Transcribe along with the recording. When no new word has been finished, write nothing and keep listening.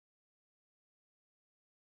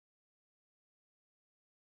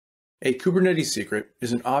A Kubernetes secret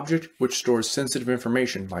is an object which stores sensitive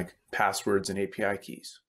information like passwords and API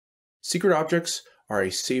keys. Secret objects are a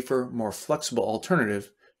safer, more flexible alternative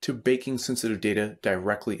to baking sensitive data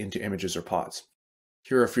directly into images or pods.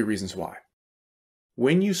 Here are a few reasons why.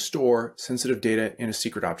 When you store sensitive data in a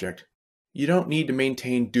secret object, you don't need to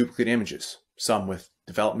maintain duplicate images, some with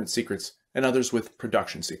development secrets and others with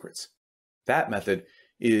production secrets. That method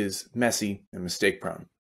is messy and mistake-prone.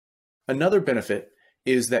 Another benefit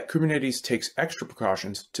is that Kubernetes takes extra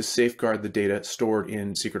precautions to safeguard the data stored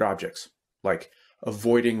in secret objects, like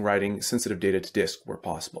avoiding writing sensitive data to disk where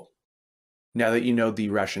possible. Now that you know the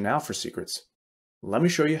rationale for secrets, let me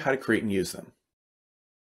show you how to create and use them.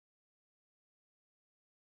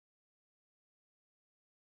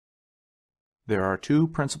 There are two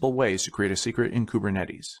principal ways to create a secret in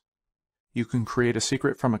Kubernetes. You can create a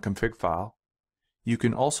secret from a config file. You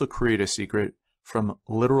can also create a secret from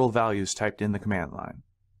literal values typed in the command line.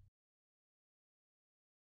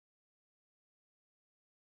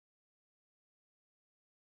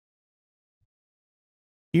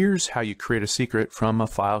 Here's how you create a secret from a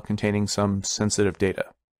file containing some sensitive data.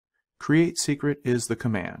 Create secret is the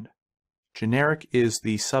command. Generic is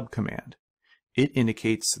the subcommand. It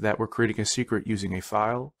indicates that we're creating a secret using a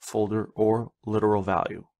file, folder, or literal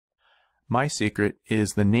value. My secret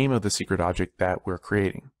is the name of the secret object that we're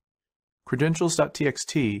creating.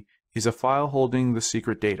 Credentials.txt is a file holding the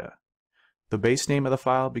secret data. The base name of the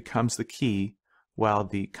file becomes the key, while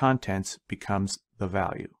the contents becomes the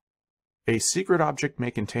value. A secret object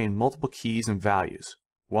may contain multiple keys and values,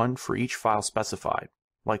 one for each file specified,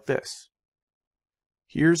 like this.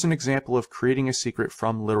 Here's an example of creating a secret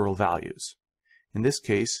from literal values. In this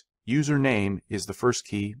case, username is the first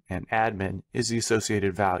key and admin is the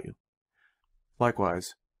associated value.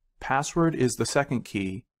 Likewise, password is the second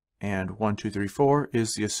key and 1234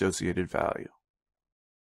 is the associated value.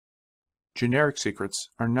 Generic secrets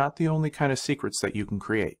are not the only kind of secrets that you can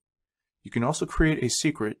create. You can also create a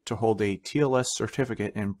secret to hold a TLS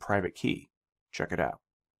certificate and private key. Check it out.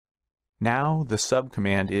 Now the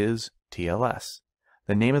subcommand is TLS.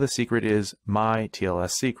 The name of the secret is my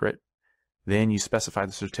TLS secret. Then you specify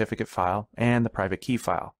the certificate file and the private key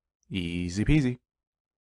file. Easy peasy.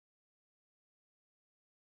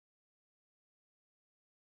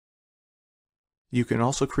 You can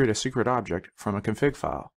also create a secret object from a config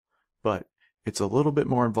file, but it's a little bit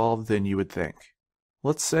more involved than you would think.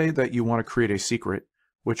 Let's say that you want to create a secret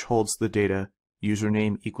which holds the data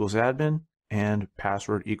username equals admin and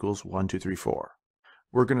password equals 1234.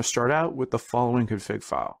 We're going to start out with the following config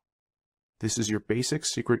file. This is your basic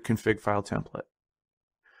secret config file template.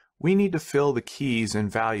 We need to fill the keys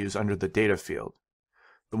and values under the data field.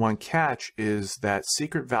 The one catch is that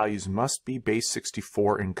secret values must be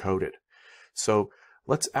base64 encoded. So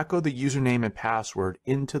let's echo the username and password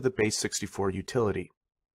into the base64 utility.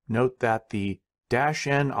 Note that the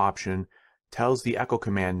 -n option tells the echo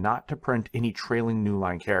command not to print any trailing new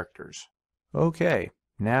line characters. Okay,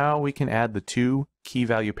 now we can add the two key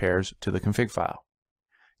value pairs to the config file.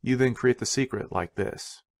 You then create the secret like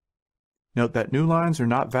this. Note that new lines are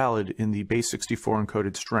not valid in the base64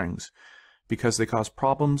 encoded strings because they cause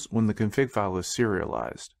problems when the config file is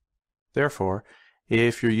serialized. Therefore,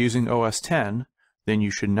 if you're using OS X, then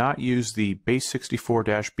you should not use the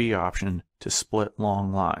base64-B option to split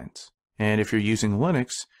long lines. And if you're using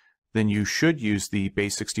Linux, then you should use the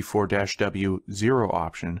base64-W0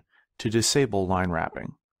 option to disable line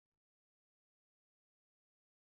wrapping.